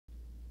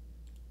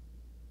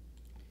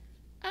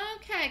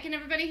Okay, can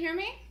everybody hear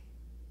me?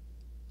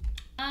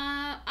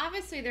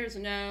 Obviously there's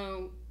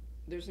no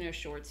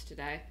shorts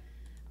today.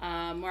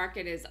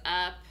 Market is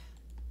up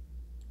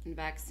in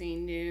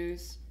vaccine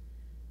news.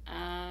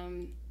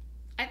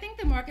 I think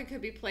the market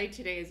could be played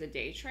today as a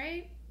day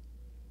trade,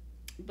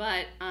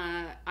 but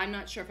I'm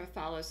not sure if it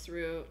follows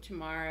through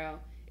tomorrow.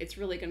 It's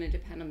really going to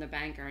depend on the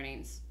bank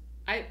earnings.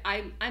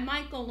 I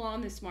might go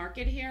long this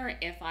market here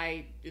if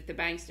the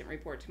banks didn't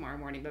report tomorrow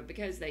morning, but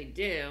because they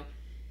do,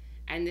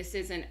 and this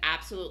isn't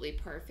absolutely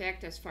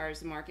perfect as far as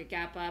the market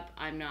gap up,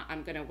 I'm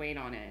going to wait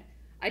on it.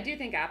 I do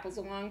think Apple's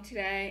along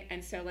today,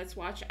 and so let's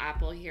watch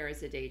Apple here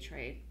as a day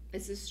trade.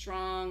 This is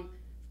strong.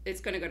 It's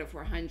going to go to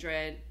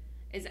 400.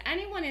 Is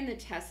anyone in the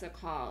Tesla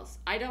calls?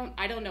 I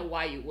don't know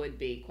why you would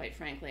be, quite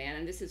frankly,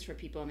 and this is for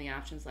people in the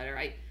options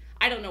letter.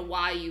 I don't know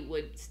why you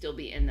would still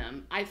be in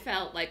them. I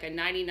felt like a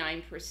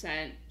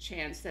 99%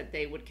 chance that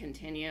they would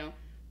continue,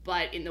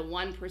 but in the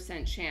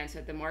 1% chance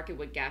that the market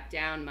would gap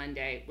down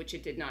Monday, which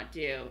it did not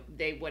do,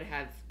 they would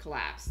have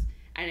collapsed.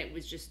 And it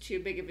was just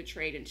too big of a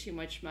trade and too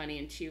much money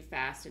and too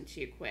fast and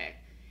too quick.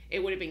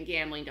 It would have been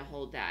gambling to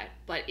hold that.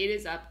 But it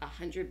is up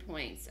 100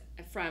 points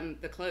from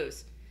the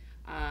close.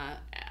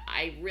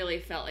 I really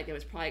felt like it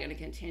was probably going to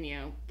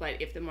continue,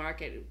 but if the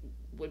market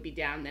would be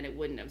down, then it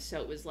wouldn't have. So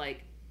it was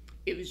like,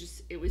 it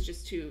was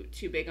just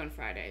too big on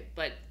Friday.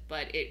 But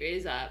it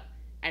is up,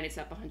 and it's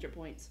up 100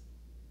 points.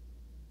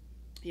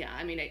 Yeah,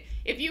 I mean,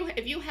 if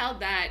you held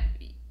that,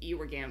 you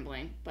were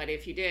gambling. But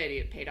if you did,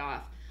 it paid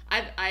off.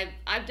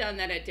 I've done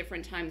that at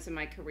different times in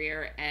my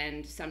career,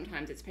 and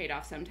sometimes it's paid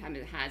off, sometimes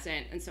it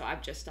hasn't, and so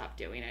I've just stopped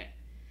doing it.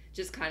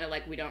 Just kind of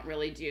like we don't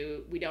really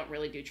do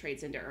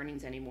trades into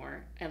earnings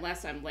anymore,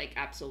 unless I'm like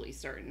absolutely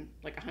certain,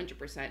 like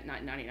 100%,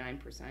 not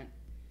 99%.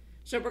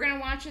 So we're gonna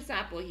watch this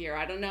Apple here.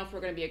 I don't know if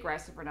we're gonna be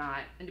aggressive or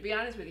not, and to be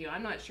honest with you,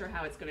 I'm not sure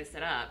how it's gonna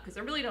set up because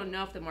I really don't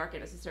know if the market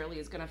necessarily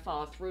is gonna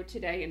follow through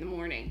today in the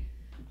morning.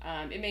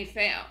 It may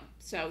fail.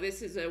 So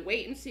this is a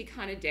wait and see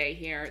kind of day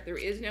here. There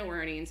is no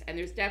earnings, and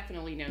there's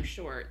definitely no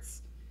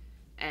shorts.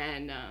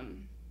 And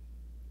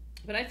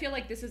but I feel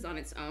like this is on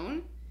its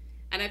own,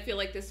 and I feel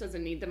like this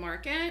doesn't need the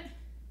market.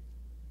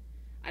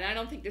 And I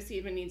don't think this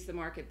even needs the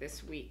market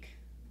this week,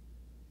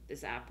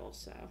 this Apple.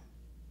 So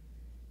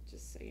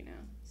just so you know.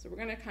 So we're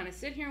going to kind of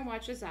sit here and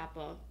watch this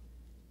Apple,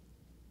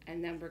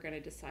 and then we're going to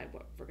decide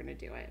what we're going to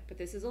do it. But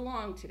this is a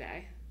long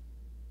today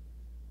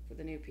for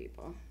the new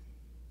people.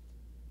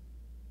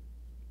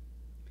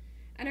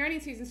 And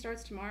earnings season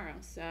starts tomorrow,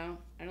 so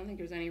I don't think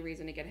there's any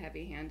reason to get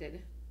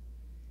heavy-handed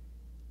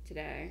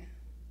today.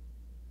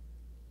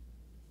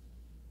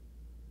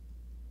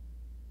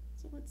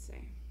 So let's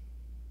see.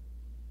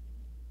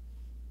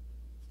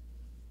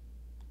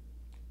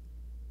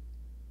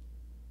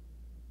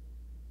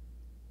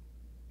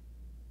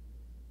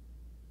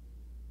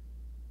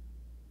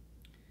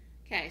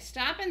 Okay,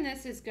 stopping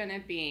this is going to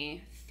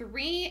be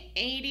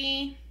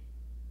 380,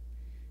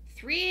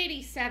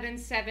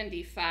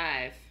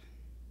 387.75.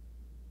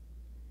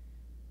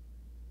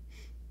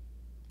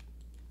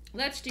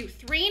 Let's do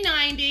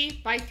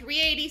 390 by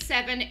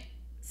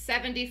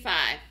 387.75.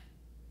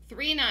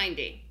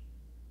 390.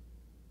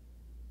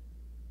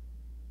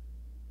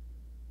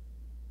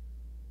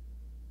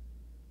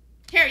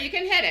 Here, you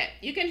can hit it.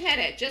 You can hit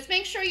it. Just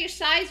make sure you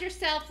size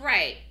yourself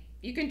right.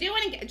 You can do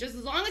it, just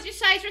as long as you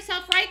size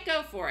yourself right,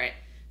 go for it.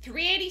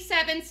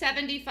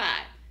 387.75.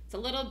 It's a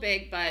little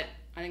big, but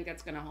I think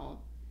that's going to hold.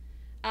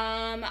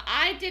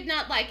 I did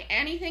not like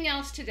anything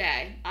else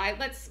today.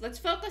 Let's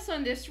focus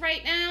on this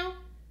right now.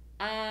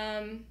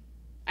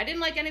 I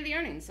didn't like any of the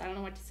earnings. I don't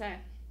know what to say.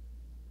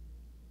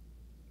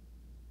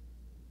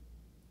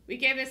 We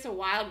gave this a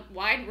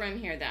wide room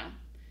here, though.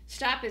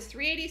 Stop is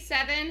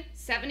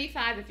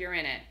 387.75 if you're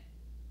in it.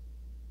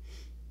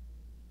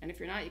 And if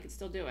you're not, you can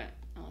still do it.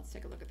 Oh, let's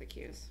take a look at the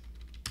cues.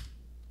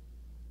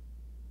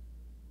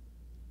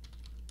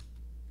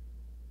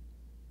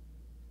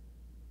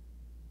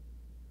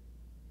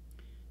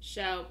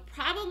 So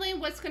probably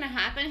what's going to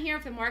happen here,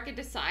 if the market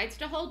decides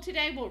to hold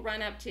today, we'll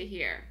run up to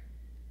here.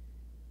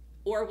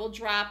 Or we'll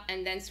drop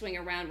and then swing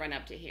around, run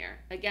up to here.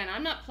 Again,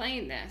 I'm not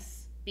playing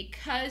this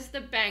because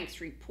the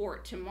banks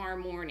report tomorrow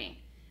morning.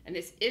 And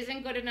this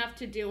isn't good enough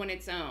to do on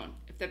its own.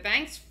 If the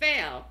banks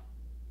fail,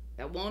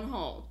 that won't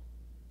hold.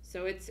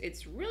 So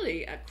it's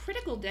really a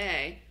critical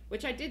day,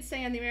 which I did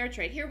say on the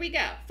Ameritrade. Here we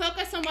go.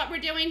 Focus on what we're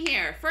doing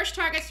here. First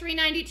target's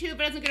 392,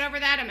 but doesn't get over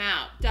that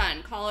amount.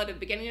 Done. Call it a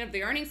beginning of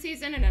the earnings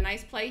season and a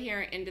nice play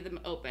here into the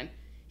open.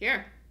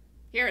 Here,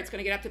 it's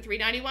going to get up to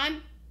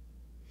 391.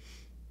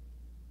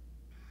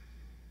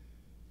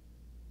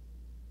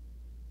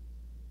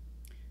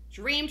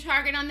 Dream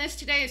target on this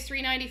today is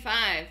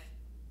 395.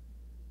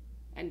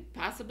 And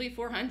possibly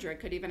 400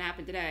 could even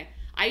happen today.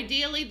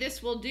 Ideally,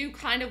 this will do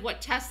kind of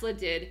what Tesla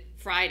did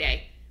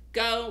Friday.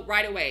 Go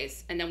right away,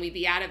 and then we'd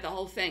be out of the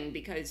whole thing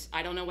because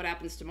I don't know what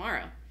happens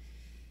tomorrow.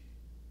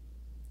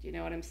 Do you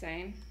know what I'm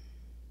saying?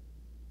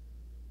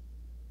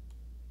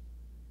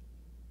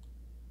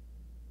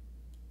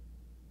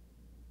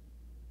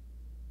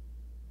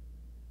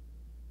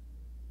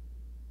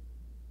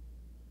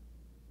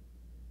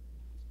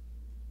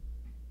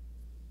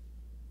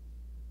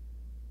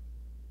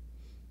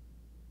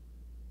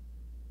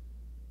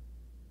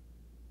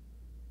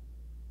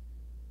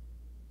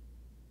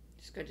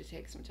 good to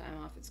take some time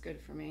off. It's good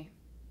for me.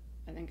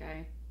 I think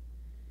I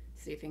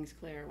see things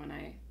clear when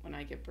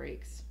I get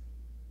breaks.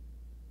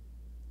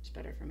 It's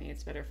better for me.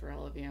 It's better for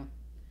all of you.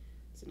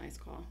 It's a nice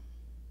call.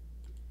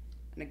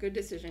 And a good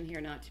decision here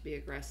not to be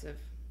aggressive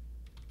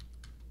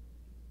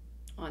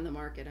on the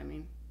market, I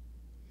mean.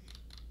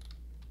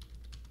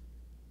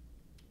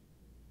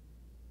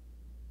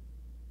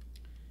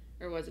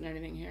 There wasn't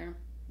anything here.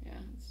 Yeah,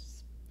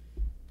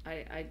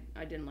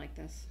 I didn't like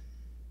this.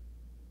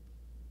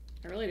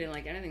 I really didn't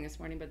like anything this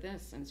morning but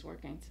this, and it's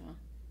working, so.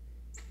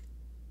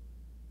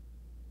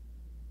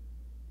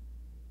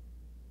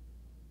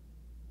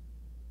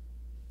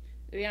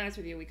 To be honest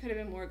with you, we could have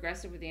been more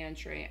aggressive with the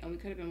entry, and we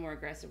could have been more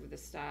aggressive with the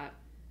stop.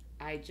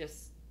 I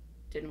just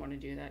didn't want to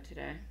do that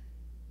today.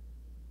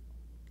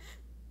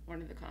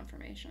 Wanted the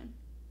confirmation.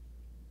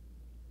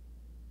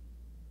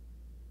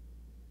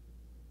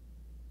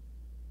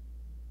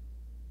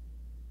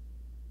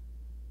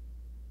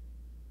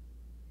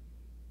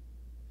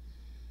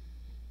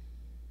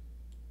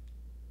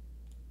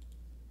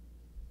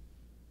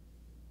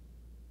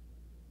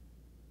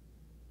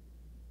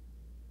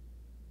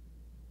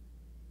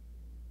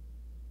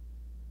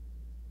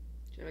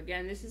 So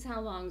again, this is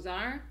how longs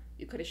are.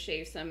 You could have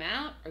shaved some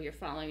out, or you're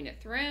following it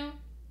through.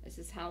 This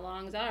is how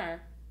longs are.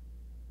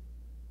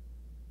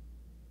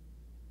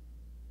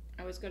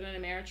 I was good on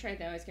Ameritrade.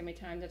 They always give me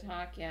time to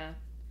talk. Yeah.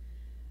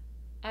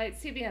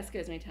 CBS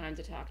gives me time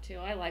to talk too.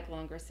 I like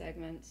longer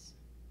segments.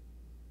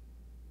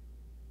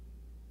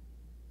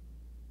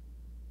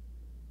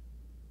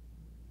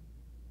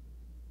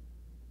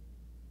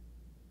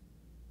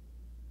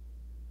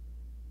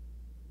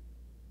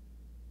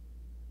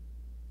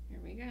 Here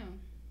we go.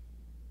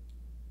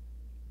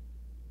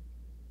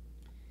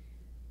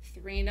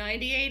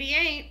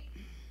 390.88.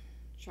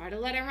 Try to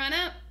let it run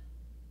up.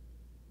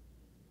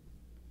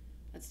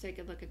 Let's take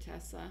a look at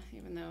Tesla,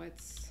 even though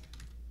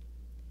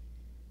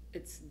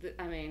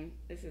I mean,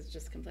 this is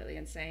just completely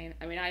insane.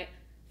 I mean,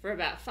 for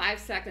about 5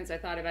 seconds, I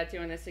thought about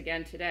doing this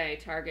again today,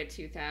 target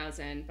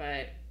 2,000,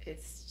 but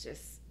it's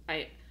just,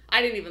 I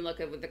didn't even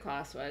look at what the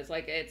cost was.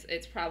 Like,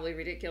 it's probably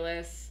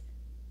ridiculous.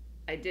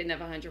 I didn't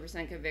have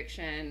 100%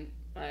 conviction,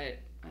 but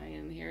I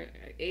am here,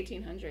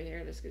 1,800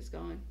 here, this is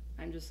going.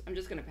 I'm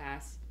just gonna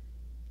pass.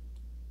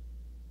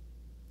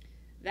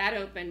 That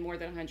opened more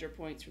than 100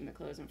 points from the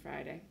close on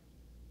Friday.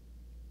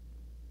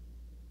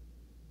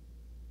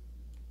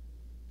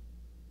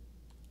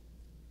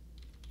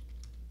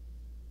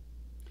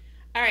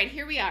 All right,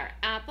 here we are.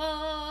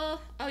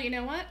 Apple. Oh, you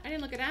know what? I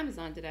didn't look at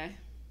Amazon today.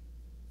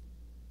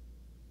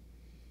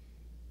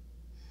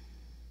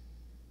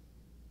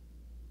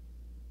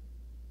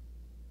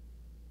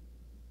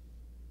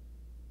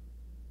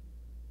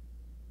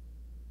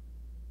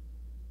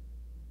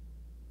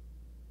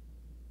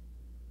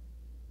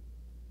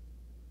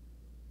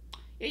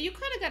 Yeah, you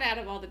could have got out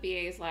of all the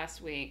BAs last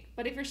week,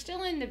 but if you're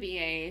still in the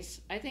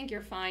BAs, I think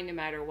you're fine no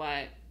matter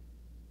what.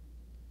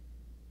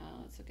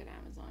 Let's look at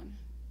Amazon.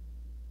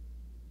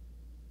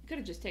 You could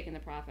have just taken the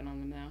profit on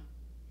them though.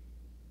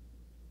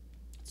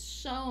 It's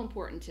so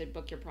important to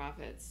book your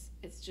profits.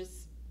 It's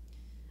just,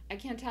 I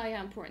can't tell you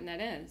how important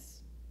that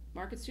is.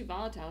 Market's too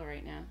volatile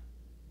right now.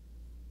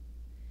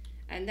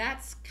 And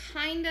that's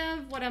kind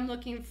of what I'm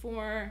looking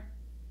for.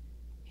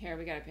 Here,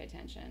 we gotta pay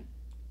attention.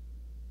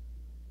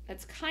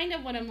 That's kind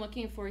of what I'm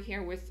looking for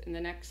here in the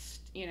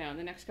next,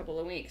 the next couple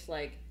of weeks.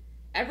 Like,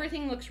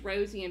 everything looks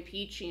rosy and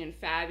peachy and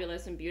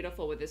fabulous and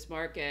beautiful with this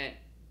market.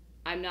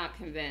 I'm not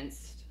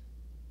convinced.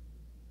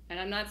 And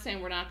I'm not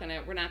saying we're not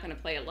gonna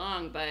play it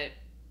long, but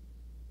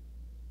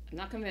I'm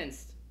not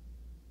convinced.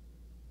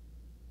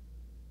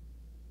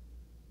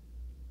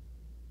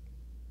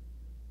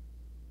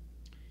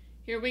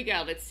 Here we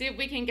go. Let's see if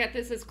we can get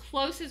this as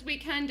close as we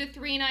can to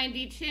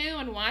 392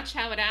 and watch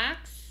how it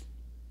acts.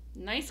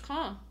 Nice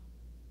call.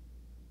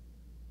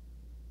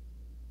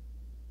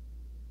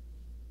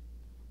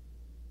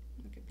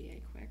 Look at BA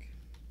quick.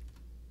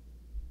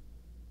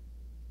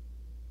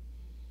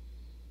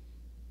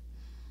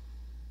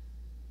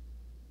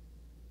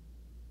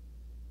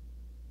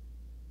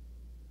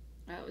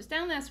 It was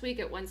down last week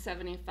at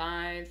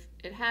 175.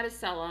 It had a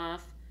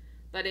sell-off,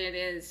 but it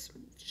is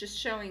just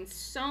showing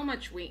so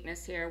much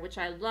weakness here, which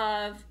I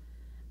love.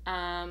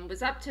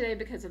 Was up today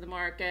because of the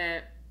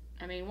market.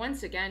 I mean,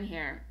 once again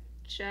here,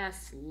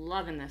 just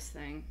loving this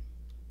thing.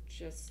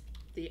 Just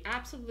the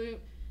absolute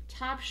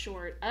top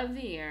short of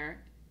the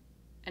year,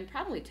 and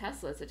probably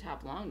Tesla is the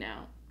top long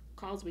now.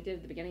 Calls we did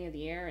at the beginning of the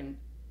year and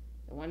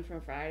the one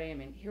from Friday. I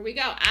mean, here we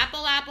go.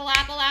 Apple, Apple,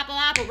 Apple, Apple,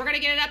 Apple. We're going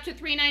to get it up to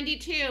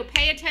 392.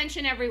 Pay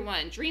attention,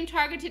 everyone. Dream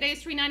target today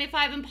is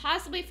 395 and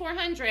possibly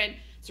 400.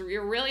 So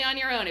you're really on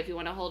your own if you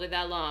want to hold it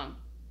that long.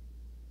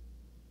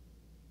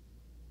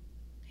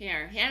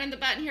 Here, hand in the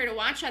button here to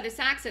watch how this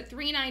acts at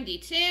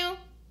 392.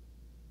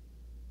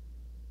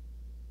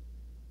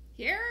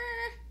 Here.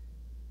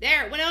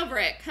 There, went over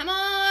it. Come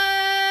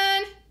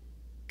on.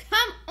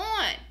 Come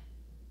on.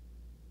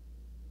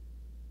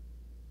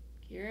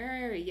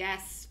 Here,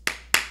 yes.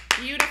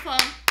 Beautiful.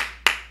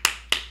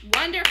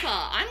 Wonderful.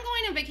 I'm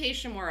going on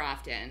vacation more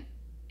often.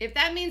 If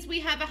that means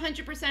we have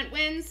 100%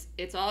 wins,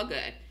 it's all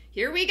good.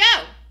 Here we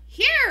go.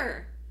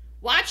 Here.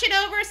 Watch it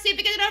over. See if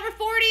we get it over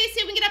 40. See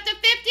if we can get up to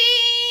 50.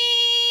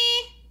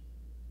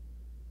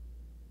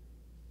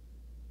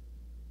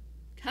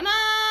 Come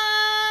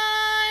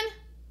on.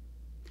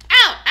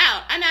 Out,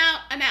 out. I'm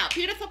out. I'm out.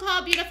 Beautiful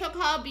call, beautiful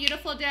call,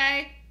 beautiful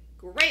day.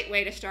 Great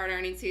way to start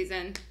earnings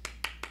season.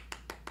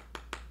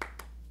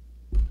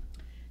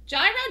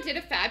 Gyro did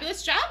a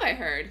fabulous job, I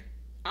heard.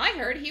 I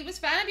heard he was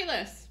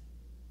fabulous.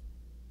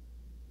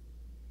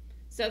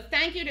 So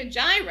thank you to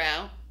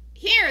Gyro.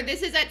 Here,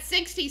 this is at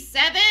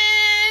 67.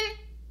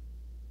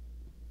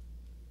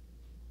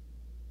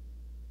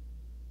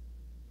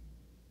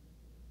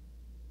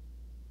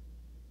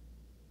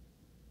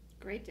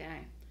 Great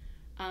day.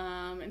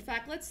 In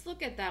fact, let's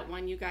look at that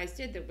one you guys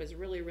did that was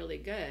really, really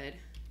good.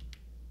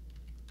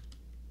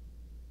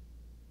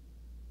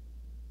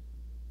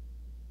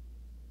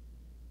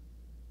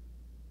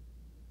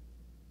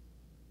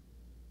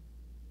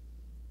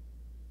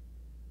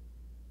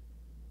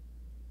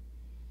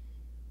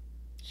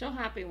 So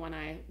happy when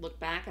I look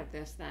back at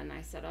this then.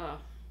 I said, oh,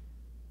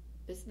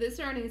 this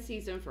earnings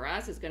season for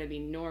us is going to be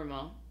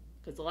normal,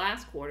 because the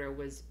last quarter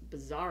was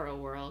bizarro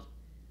world.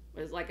 It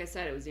was, like I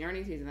said, it was the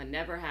earnings season that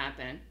never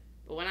happened.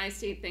 But when I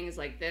see things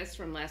like this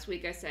from last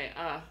week, I say,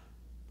 oh,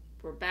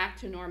 we're back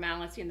to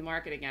normalcy in the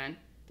market again.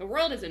 The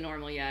world isn't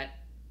normal yet,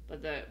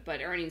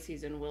 but earnings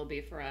season will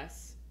be for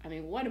us. I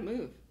mean, what a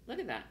move. Look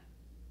at that.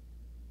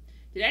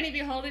 Did any of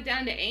you hold it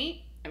down to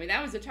 8? I mean,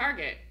 that was the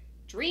target.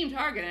 Dream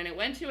target, and it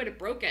went to it, it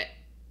broke it.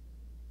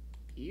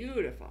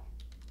 Beautiful.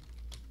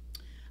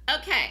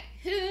 Okay,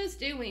 who's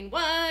doing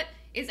what?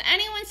 Is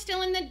anyone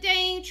still in the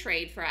day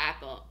trade for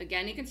Apple?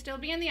 Again, you can still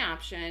be in the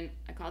option.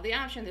 I called the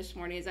option this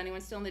morning. Is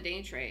anyone still in the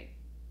day trade?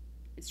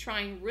 It's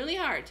trying really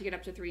hard to get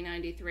up to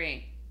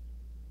 393.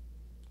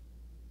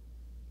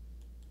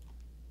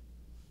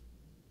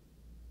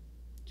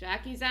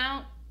 Jackie's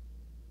out.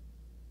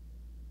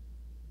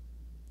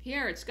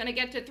 Here, it's going to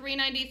get to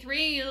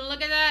 393.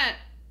 Look at that.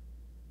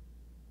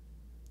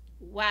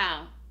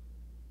 Wow.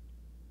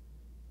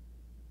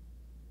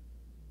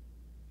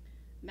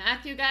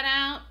 Matthew got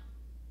out.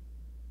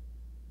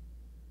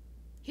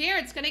 Here,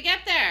 it's going to get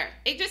there.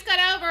 It just got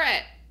over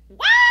it.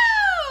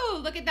 Wow!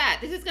 Look at that.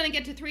 This is going to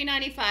get to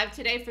 395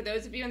 today for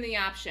those of you in the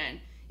option.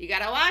 You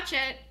got to watch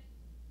it.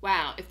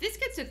 Wow. If this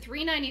gets to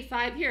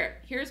 395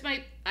 here's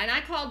my, and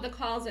I called the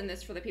calls in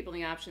this for the people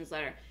in the options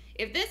letter.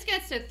 If this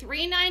gets to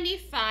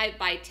 395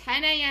 by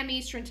 10 a.m.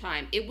 Eastern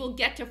time, it will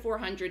get to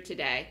 400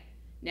 today.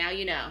 Now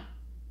you know.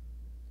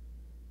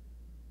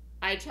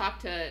 I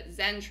talked to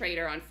Zen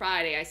Trader on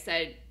Friday. I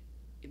said,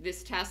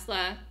 this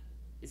Tesla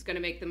is going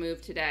to make the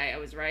move today. I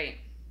was right.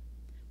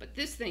 But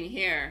this thing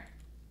here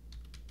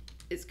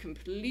is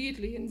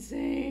completely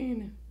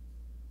insane.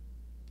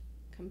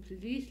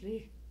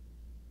 Completely.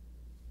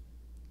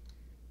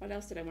 What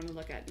else did I want to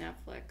look at?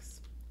 Netflix.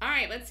 All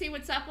right, let's see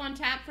what's up on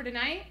tap for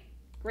tonight.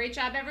 Great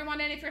job,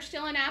 everyone. And if you're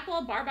still in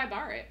Apple, bar by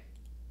bar it.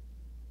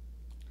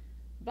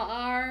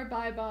 Bar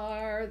by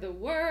bar the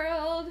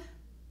world.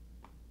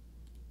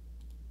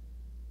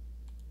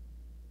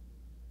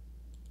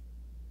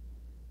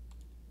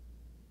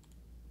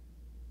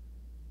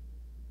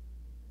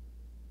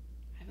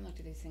 Looked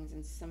at these things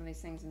and some of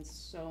these things in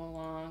so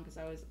long because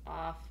I was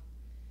off.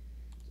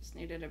 Just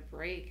needed a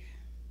break.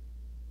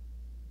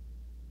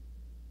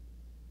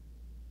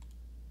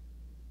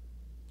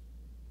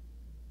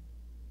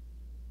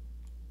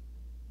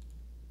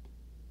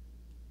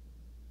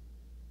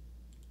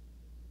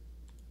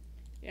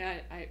 Yeah,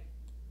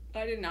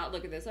 I did not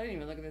look at this. I didn't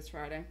even look at this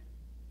Friday.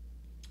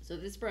 So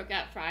this broke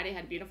out Friday,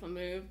 had a beautiful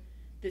move.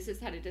 This is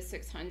headed to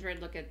 600.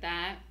 Look at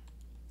that.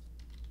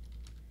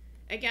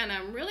 Again,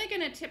 I'm really going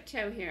to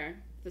tiptoe here,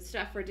 the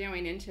stuff we're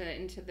doing into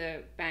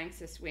the banks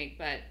this week,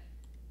 but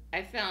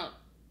I felt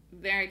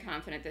very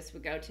confident this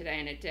would go today,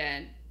 and it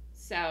did.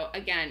 So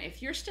again,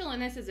 if you're still in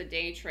this as a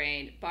day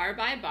trade, bar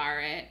by bar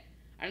it.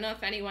 I don't know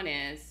if anyone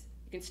is.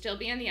 You can still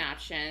be in the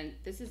option.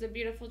 This is a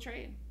beautiful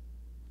trade.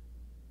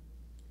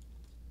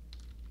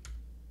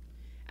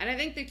 And I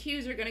think the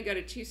Qs are going to go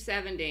to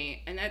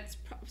 270, and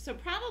so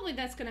probably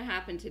that's going to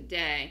happen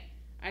today.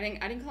 I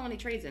didn't call any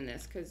trades in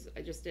this because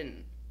I just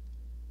didn't.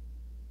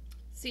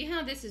 See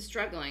how this is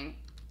struggling.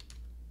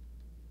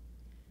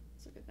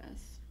 Let's look at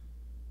this.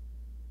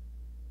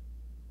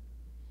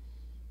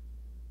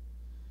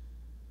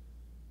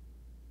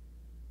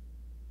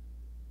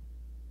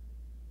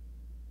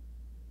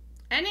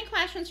 Any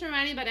questions from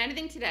anybody about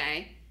anything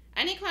today?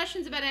 Any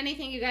questions about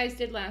anything you guys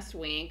did last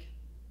week?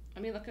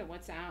 Let me look at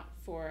what's out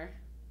for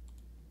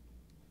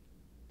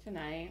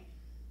tonight.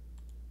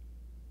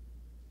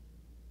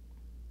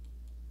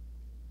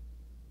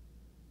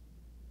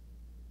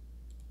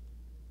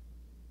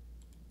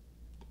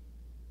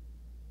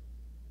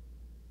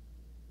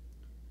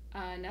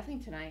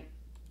 Nothing tonight.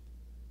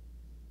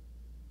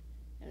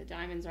 Yeah, the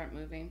diamonds aren't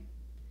moving.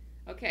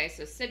 Okay,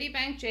 so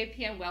Citibank,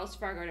 JP, and Wells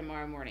Fargo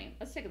tomorrow morning.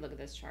 Let's take a look at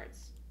those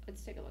charts.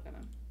 Let's take a look at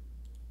them.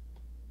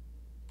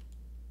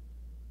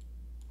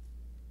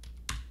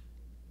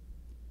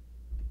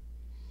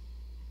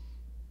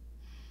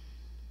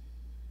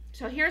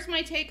 So here's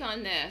my take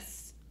on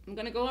this. I'm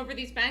going to go over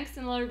these banks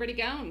and let everybody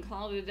go and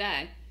call it a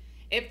day.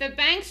 If the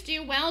banks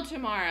do well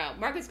tomorrow,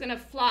 market's going to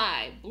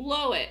fly,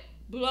 blow it,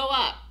 blow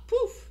up,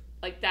 poof,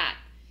 like that.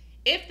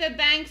 If the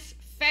banks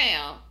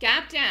fail,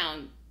 gap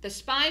down, the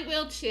SPY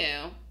will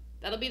too.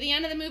 That'll be the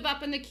end of the move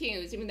up in the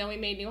Qs, even though we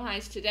made new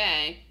highs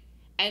today.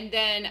 And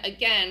then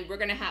again, we're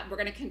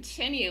gonna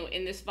continue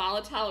in this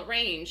volatile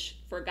range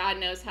for God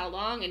knows how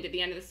long into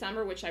the end of the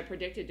summer, which I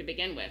predicted to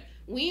begin with.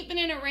 We've been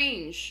in a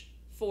range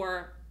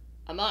for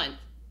a month,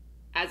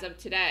 as of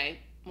today,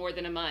 more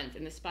than a month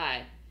in the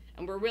SPY.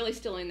 And we're really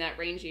still in that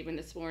range even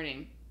this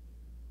morning.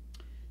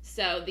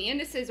 So the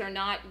indices are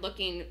not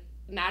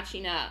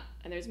matching up.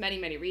 And there's many,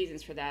 many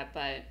reasons for that.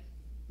 But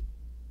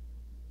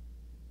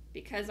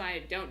because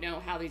I don't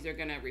know how these are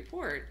going to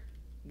report,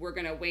 we're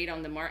going to wait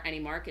on any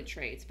market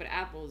trades. But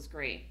Apple is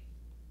great.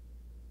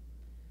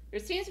 There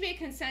seems to be a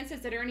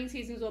consensus that earnings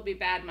seasons will be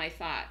bad. My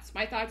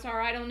thoughts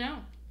are, I don't know.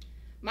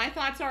 My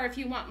thoughts are, if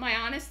you want my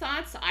honest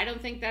thoughts, I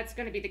don't think that's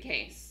going to be the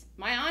case.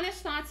 My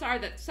honest thoughts are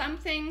that some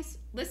things,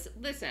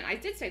 listen, I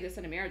did say this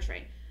in a mirror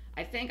trade.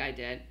 I think I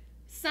did.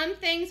 Some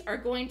things are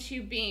going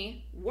to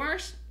be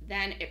worse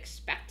than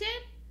expected.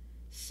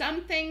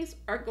 Some things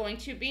are going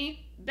to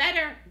be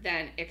better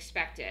than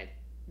expected.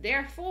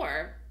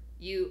 Therefore,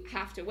 you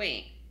have to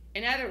wait.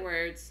 In other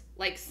words,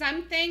 like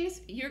some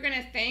things you're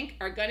going to think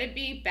are going to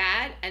be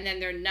bad and then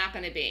they're not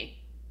going to be.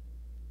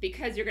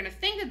 Because you're going to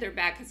think that they're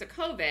bad because of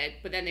COVID,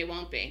 but then they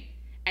won't be.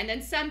 And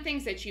then some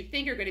things that you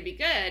think are going to be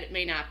good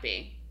may not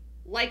be.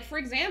 Like, for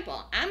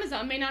example,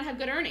 Amazon may not have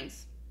good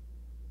earnings.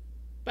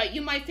 But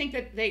you might think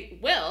that they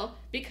will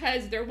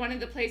because they're one of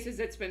the places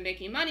that's been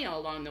making money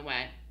all along the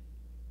way.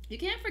 You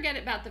can't forget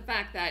about the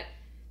fact that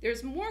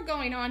there's more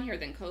going on here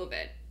than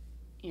COVID,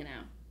 you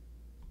know.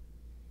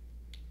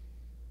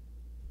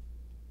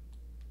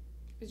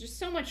 There's just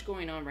so much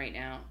going on right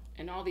now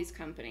in all these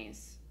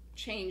companies.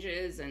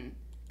 Changes and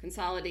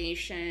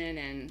consolidation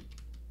and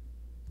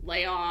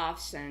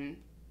layoffs and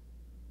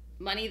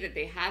money that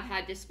they have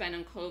had to spend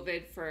on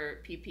COVID for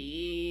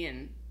PPE.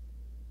 And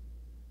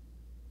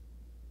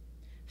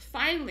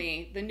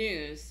finally, the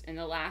news in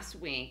the last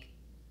week,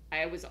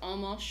 I was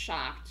almost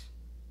shocked,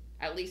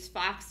 at least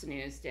Fox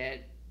News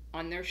did,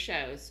 on their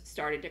shows,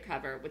 started to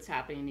cover what's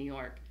happening in New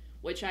York,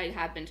 which I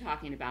have been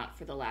talking about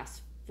for the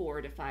last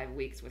 4 to 5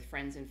 weeks with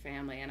friends and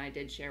family, and I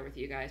did share with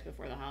you guys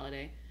before the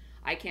holiday.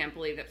 I can't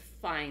believe that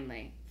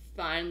finally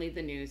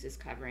the news is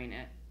covering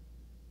it.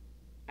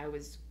 I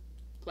was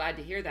glad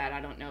to hear that. I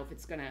don't know if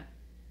it's going to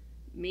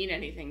mean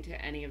anything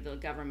to any of the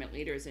government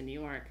leaders in New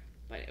York,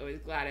 but I was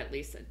glad at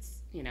least it's,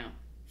 you know,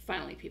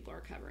 finally people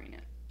are covering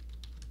it.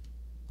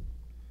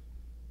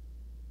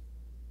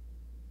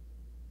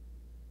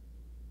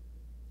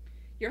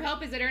 Your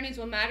hope is that earnings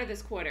will matter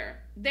this quarter.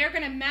 They're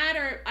going to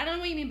matter. I don't know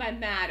what you mean by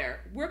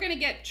matter. We're going to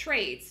get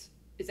trades.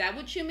 Is that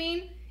what you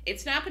mean?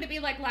 It's not going to be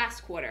like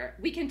last quarter.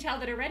 We can tell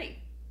that already.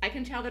 I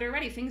can tell that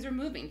already. Things are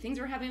moving. Things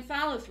are having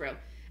follow through.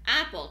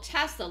 Apple,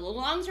 Tesla, the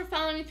longs are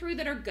following through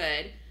that are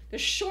good. The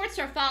shorts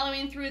are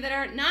following through that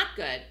are not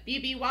good.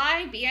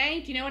 BBY,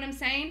 BA, do you know what I'm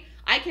saying?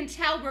 I can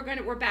tell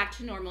we're back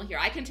to normal here.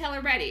 I can tell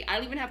already. I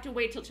don't even have to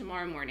wait till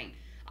tomorrow morning.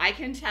 I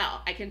can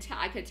tell. I could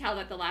tell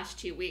that the last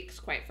 2 weeks,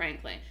 quite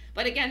frankly.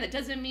 But again, that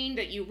doesn't mean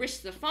that you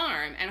risk the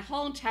farm and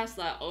hold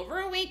Tesla over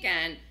a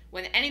weekend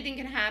when anything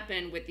can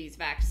happen with these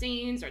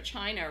vaccines or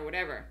China or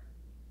whatever.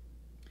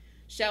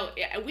 So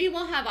we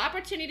will have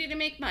opportunity to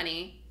make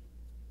money.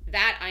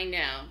 That I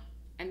know.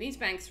 And these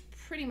banks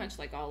pretty much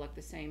like all look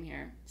the same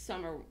here.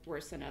 Some are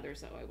worse than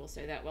others, though. I will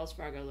say that. Wells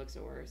Fargo looks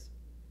worse.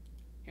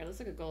 Here, let's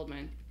look at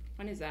Goldman.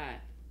 When is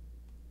that?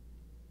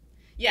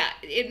 Yeah,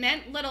 it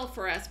meant little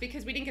for us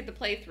because we didn't get the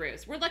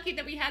playthroughs. We're lucky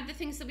that we had the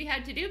things that we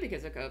had to do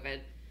because of COVID.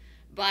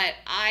 But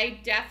I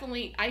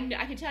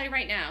can tell you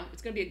right now,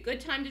 it's going to be a good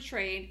time to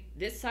trade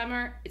this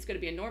summer. It's going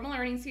to be a normal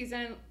earnings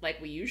season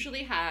like we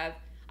usually have.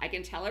 I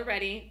can tell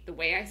already the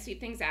way I see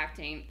things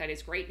acting. That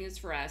is great news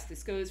for us.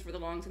 This goes for the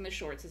longs and the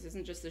shorts. This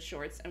isn't just the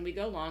shorts. And we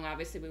go long.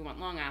 Obviously, we went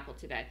long Apple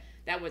today.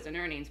 That wasn't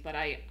earnings, but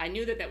I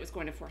knew that was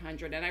going to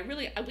 400.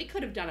 And we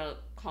could have done a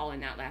call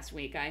in that last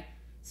week. I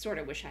sort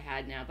of wish I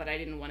had now, but I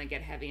didn't want to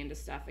get heavy into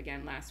stuff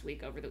again last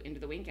week into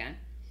the weekend.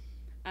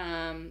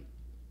 Let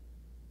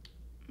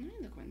me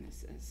look when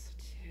this is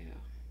too.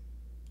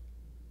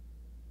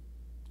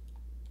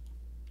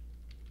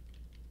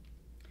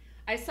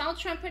 I saw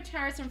Trump put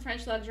tariffs on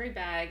French luxury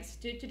bags.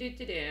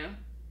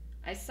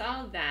 I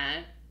saw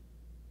that.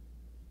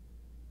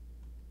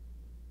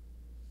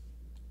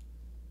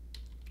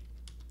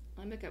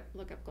 Let me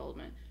look up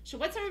Goldman. So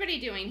what's everybody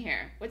doing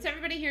here? What's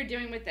everybody here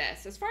doing with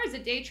this? As far as the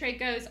day trade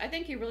goes, I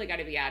think you really got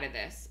to be out of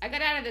this. I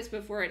got out of this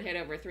before it hit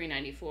over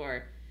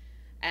 394.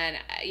 And,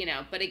 you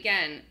know, but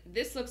again,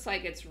 this looks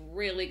like it's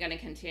really going to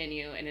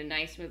continue in a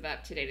nice move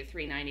up today to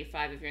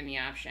 395 if you're in the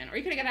option. Or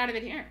you could have got out of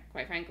it here,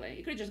 quite frankly.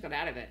 You could have just got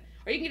out of it.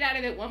 Or you can get out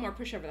of it one more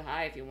push over the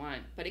high if you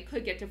want. But it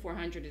could get to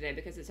 400 today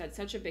because it's had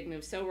such a big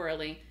move so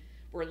early.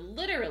 We're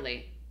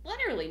literally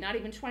not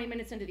even 20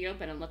 minutes into the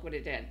open, and look what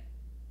it did.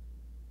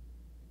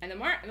 And the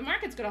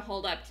market's going to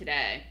hold up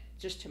today,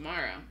 just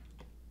tomorrow.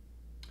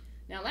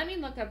 let me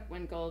look up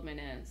when Goldman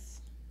is.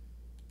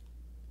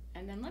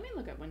 And then let me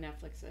look at when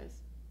Netflix is.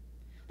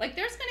 Like,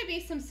 there's going to be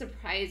some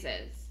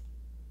surprises.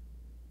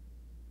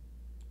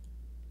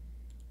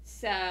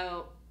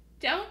 So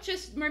don't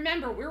just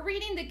remember, we're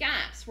reading the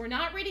gaps. We're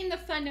not reading the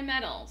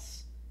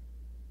fundamentals.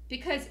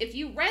 Because if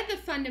you read the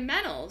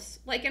fundamentals,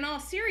 like in all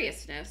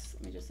seriousness,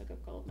 let me just look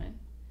up Goldman.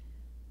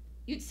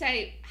 You'd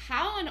say,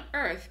 how on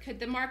earth could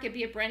the market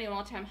be at brand new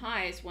all-time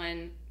highs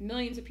when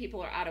millions of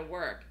people are out of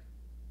work?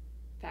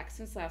 In fact,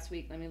 since last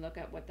week, let me look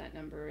at what that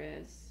number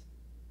is.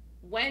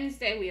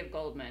 Wednesday, we have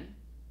Goldman.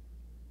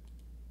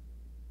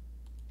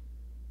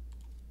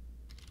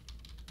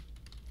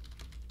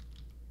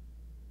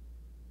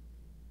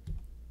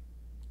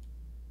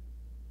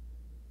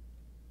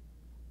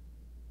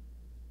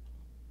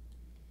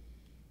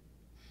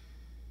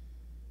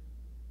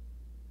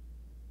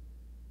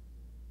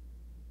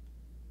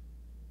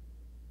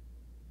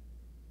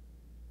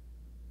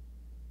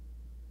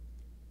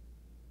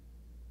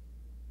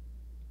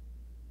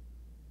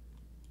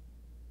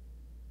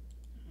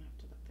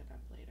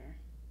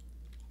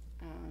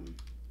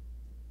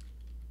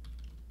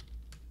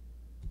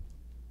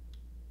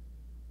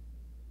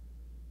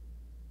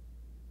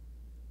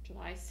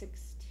 July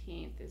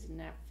 16th is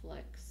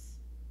Netflix.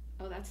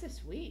 Oh, that's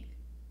this week.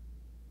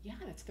 Yeah,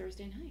 that's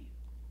Thursday night.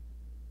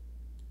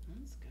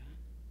 That's good.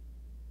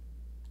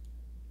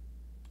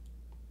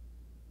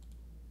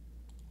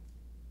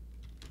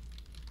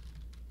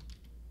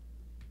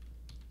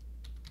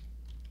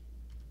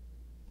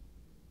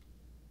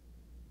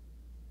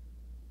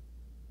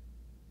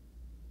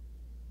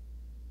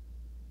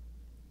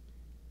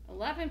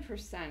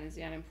 %11% is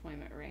the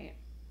unemployment rate.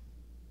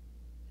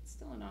 It's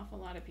still an awful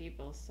lot of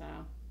people, so,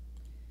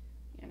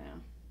 you know.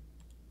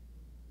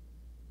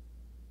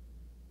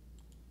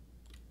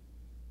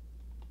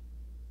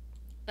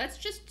 Let's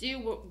just do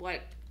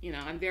what you know,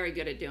 I'm very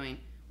good at doing.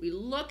 We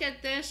look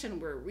at this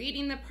and we're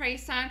reading the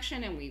price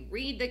action and we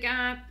read the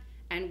gap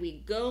and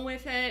we go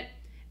with it.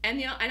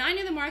 And and I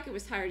knew the market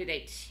was higher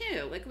today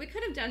too. Like, we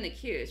could have done the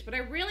Qs, but I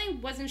really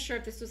wasn't sure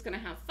if this was going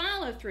to have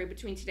follow through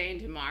between today and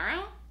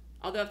tomorrow.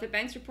 Although if the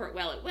banks report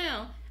well, it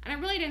will. And I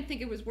really didn't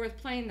think it was worth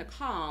playing the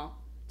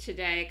call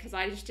today because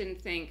I just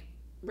didn't think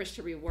risk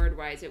to reward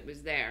wise it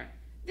was there.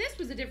 This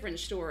was a different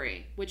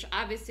story, which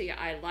obviously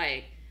I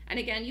like. And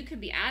again, you could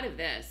be out of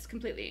this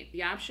completely.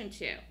 The option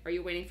 2. Are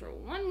you waiting for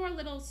one more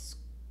little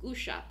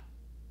scoosh up?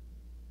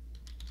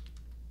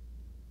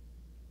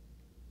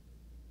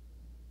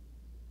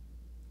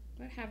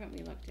 What haven't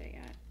we looked at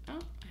yet? Oh,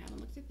 I haven't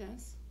looked at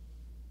this.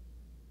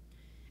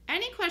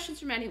 Any questions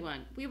from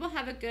anyone? We will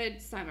have a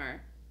good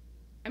summer.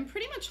 I'm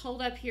pretty much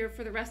holed up here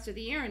for the rest of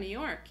the year in New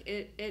York.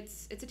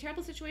 It's a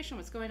terrible situation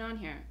what's going on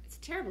here. It's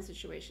a terrible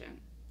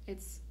situation.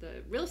 It's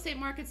the real estate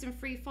market's in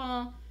free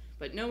fall,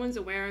 but no one's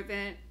aware of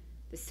it.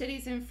 The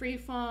city's in free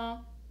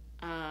fall.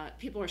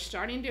 People are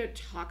starting to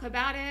talk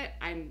about it.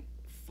 I've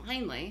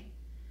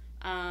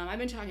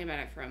been talking about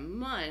it for a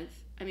month.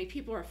 I mean,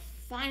 people are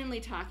finally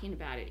talking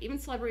about it. Even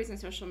celebrities on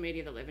social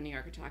media that live in New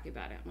York are talking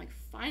about it. I'm like,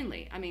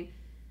 finally. I mean,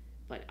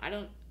 but I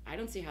don't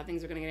see how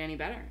things are going to get any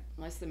better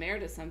unless the mayor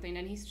does something,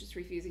 and he's just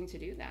refusing to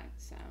do that.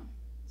 So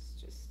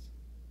it's just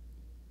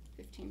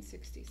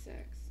 1566.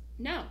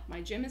 No,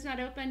 my gym is not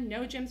open.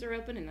 No gyms are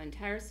open in the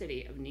entire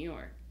city of New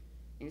York.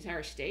 The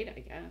entire state, I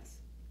guess.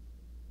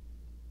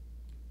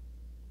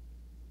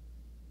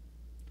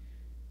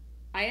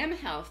 I am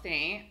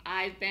healthy.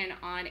 I've been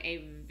on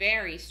a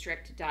very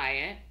strict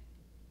diet.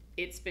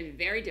 It's been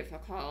very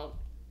difficult,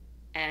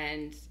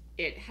 and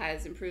it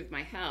has improved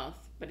my health,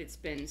 but it's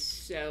been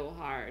so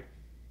hard.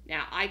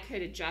 Now, I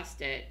could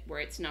adjust it where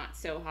it's not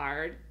so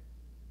hard,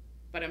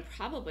 but I'm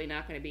probably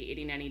not going to be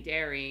eating any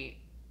dairy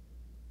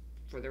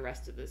for the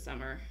rest of the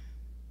summer.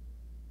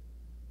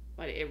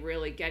 But it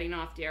really, getting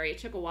off dairy, it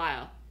took a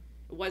while.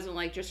 It wasn't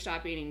like just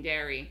stop eating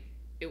dairy.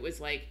 It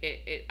was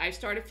like, I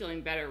started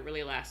feeling better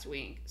really last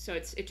week. So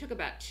it took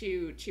about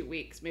two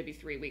weeks, maybe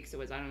 3 weeks. It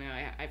was, I don't know,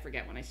 I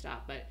forget when I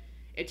stopped, but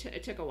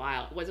it took a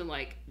while. It wasn't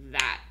like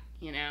that,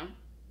 you know?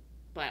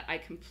 But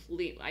I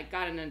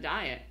got in a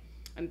diet.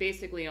 I'm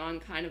basically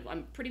on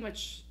I'm pretty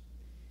much,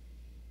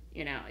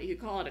 you know, you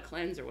could call it a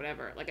cleanse or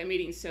whatever. Like, I'm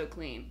eating so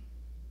clean.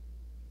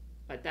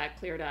 But that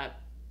cleared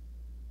up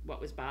what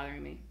was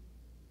bothering me.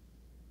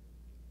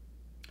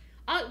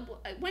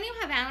 When you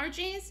have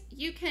allergies,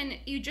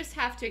 you just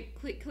have to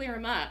clear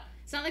them up.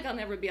 It's not like I'll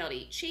never be able to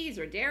eat cheese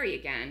or dairy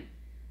again.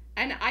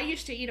 And I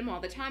used to eat them all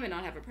the time and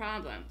not have a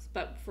problem.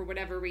 But for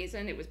whatever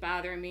reason, it was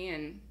bothering me,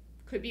 and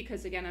could be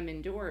because, again, I'm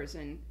indoors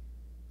and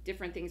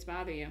different things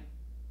bother you.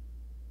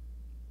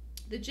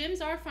 The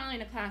gyms are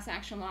filing a class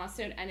action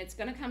lawsuit, and it's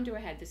going to come to a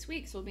head this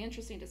week, so it'll be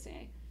interesting to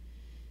see.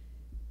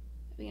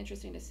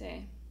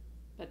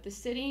 But the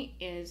city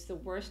is the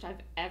worst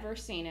I've ever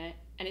seen it,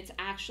 and it's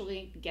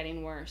actually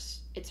getting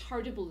worse. It's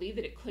hard to believe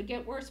that it could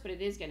get worse, but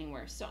it is getting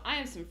worse. So I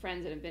have some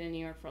friends that have been in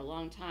New York for a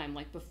long time,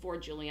 like before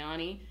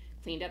Giuliani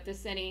cleaned up the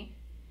city,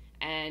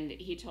 and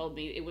he told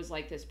me it was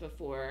like this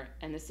before,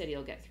 and the city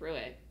will get through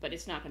it, but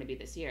it's not going to be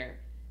this year.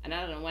 and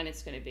I don't know when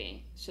it's going to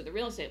be. So the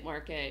real estate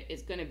market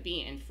is going to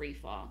be in free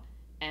fall,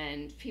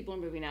 and people are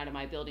moving out of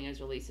my building as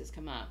releases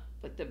come up.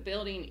 But the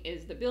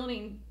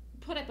building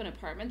put up an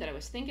apartment that I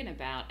was thinking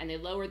about, and they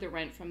lowered the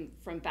rent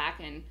from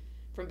back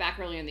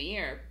earlier in the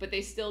year, but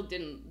they still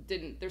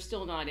didn't they're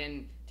still not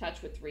in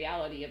touch with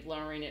reality of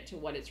lowering it to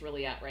what it's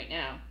really at right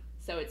now.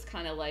 So it's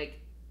kind of like,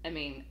 I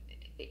mean,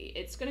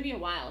 it's going to be a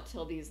while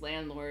till these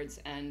landlords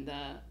and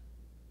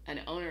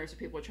owners of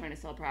people who are trying to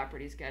sell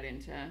properties get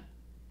into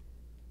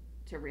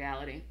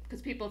reality,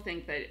 because people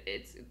think that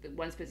it's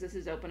once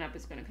businesses open up,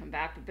 it's going to come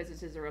back, but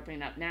businesses are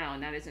opening up now,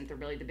 and that isn't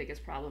really the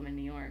biggest problem in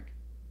New York.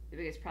 The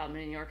biggest problem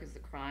in New York is the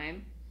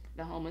crime,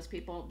 the homeless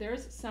people.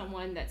 There's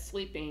someone that's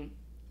sleeping,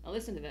 now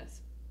listen to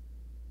this,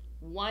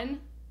 1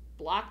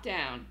 block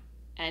down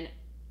and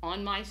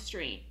on my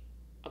street,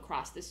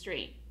 across the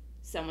street,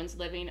 someone's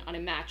living on a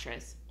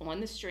mattress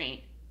on the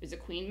street. There's a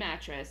queen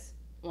mattress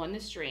on the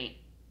street.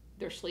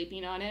 They're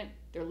sleeping on it.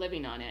 They're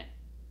living on it.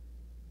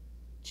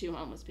 2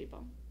 homeless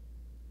people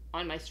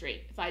on my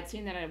street. If I'd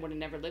seen that, I would have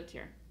never lived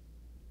here.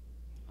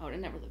 I would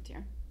have never lived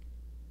here.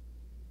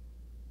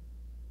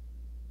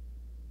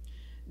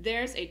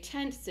 There's a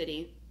tent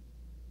city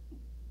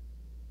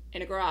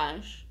in a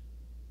garage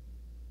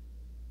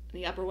on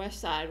the Upper West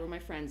Side where my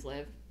friends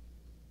live.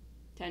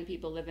 10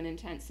 people living in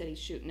tent cities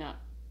shooting up.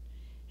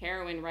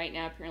 Heroin right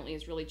now apparently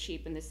is really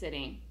cheap in the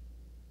city,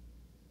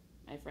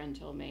 my friend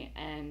told me.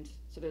 And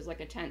so there's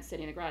like a tent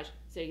city in a garage.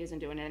 City isn't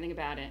doing anything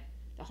about it.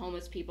 The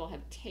homeless people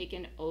have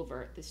taken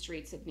over the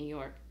streets of New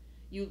York.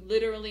 You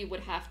literally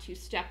would have to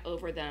step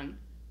over them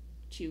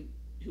to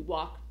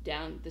walk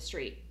down the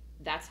street.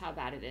 That's how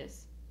bad it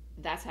is.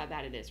 That's how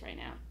bad it is right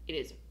now. It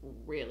is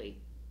really,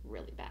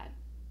 really bad.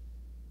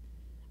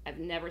 I've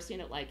never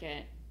seen it like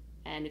it.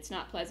 And it's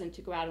not pleasant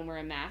to go out and wear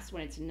a mask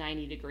when it's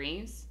 90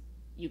 degrees.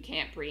 You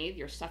can't breathe,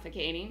 you're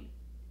suffocating.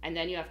 And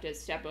then you have to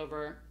step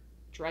over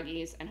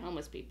druggies and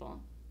homeless people.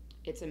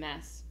 It's a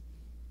mess.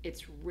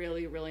 It's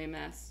really, really a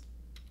mess.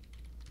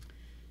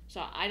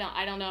 So I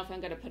don't know if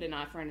I'm going to put an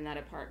offer in that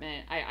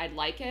apartment. I'd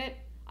like it.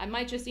 I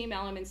might just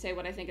email him and say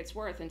what I think it's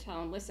worth and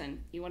tell him,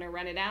 listen, you want to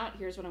rent it out?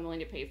 Here's what I'm willing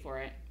to pay for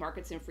it.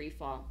 Market's in free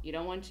fall. You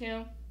don't want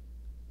to?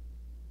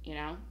 You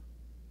know?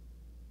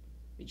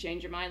 If you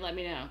change your mind, let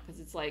me know.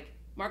 Because it's like,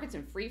 market's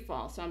in free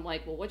fall. So I'm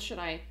like, well, what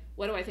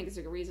do I think is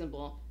a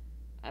reasonable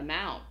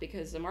amount?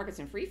 Because the market's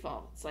in free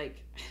fall. It's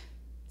like,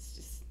 it's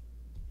just,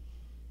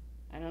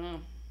 I don't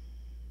know.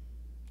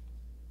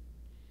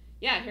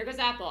 Yeah, here goes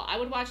Apple. I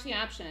would watch the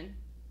option.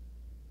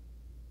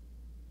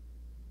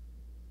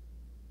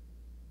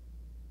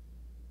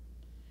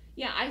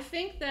 Yeah, I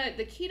think that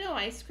the keto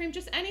ice cream,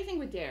 just anything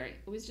with dairy.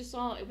 It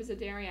was a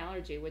dairy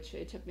allergy, which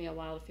it took me a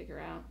while to figure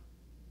out.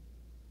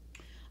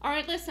 All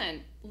right,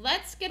 listen,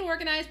 let's get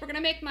organized. We're going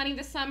to make money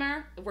this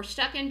summer. If we're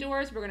stuck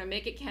indoors, we're going to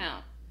make it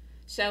count.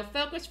 So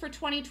focus for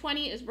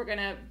 2020 is we're going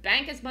to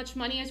bank as much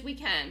money as we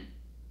can.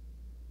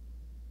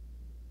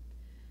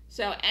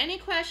 So any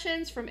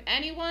questions from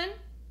anyone?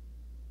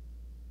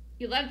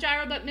 You love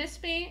Gyro but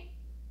miss me?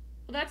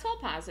 Well, that's all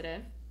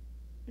positive.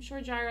 I'm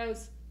sure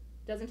Gyro's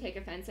doesn't take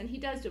offense, and he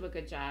does do a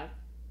good job.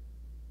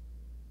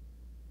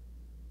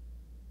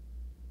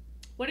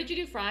 What did you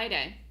do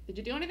Friday? Did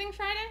you do anything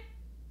Friday?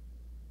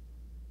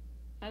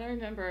 I don't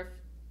remember.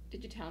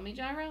 Did you tell me,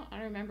 Gyro? I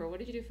don't remember. What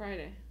did you do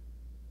Friday?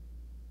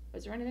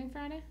 Was there anything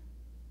Friday?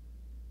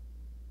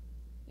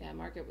 Yeah,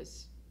 market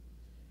was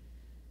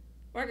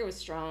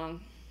strong.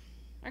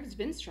 Market's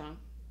been strong.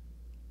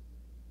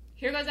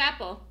 Here goes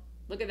Apple.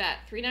 Look at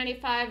that.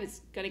 $395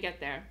 is going to get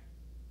there.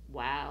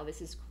 Wow,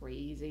 this is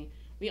crazy.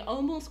 We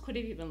almost could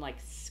have even like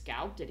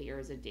scalped it here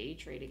as a day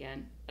trade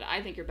again. But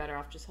I think you're better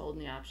off just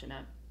holding the option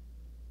up.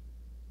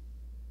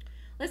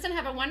 Listen,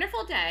 have a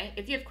wonderful day.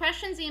 If you have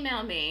questions,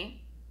 email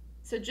me.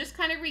 So just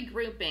kind of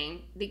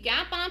regrouping. The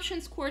gap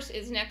options course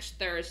is next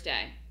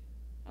Thursday.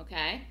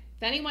 Okay?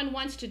 If anyone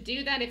wants to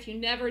do that, if you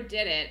never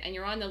did it and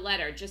you're on the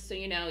letter, just so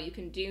you know, you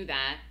can do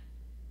that.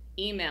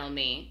 Email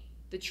me.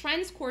 The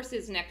trends course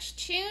is next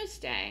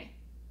Tuesday.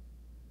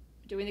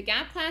 Doing the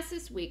gap class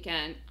this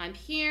weekend. I'm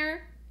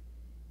here.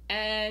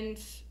 And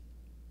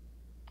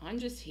I'm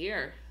just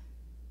here.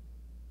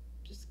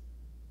 Just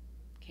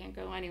can't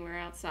go anywhere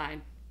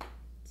outside.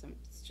 So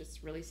it's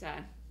just really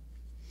sad.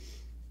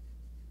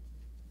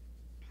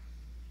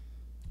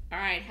 All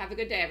right, have a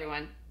good day,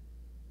 everyone.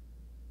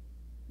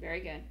 Very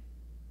good.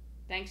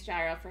 Thanks,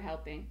 Gyro, for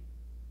helping.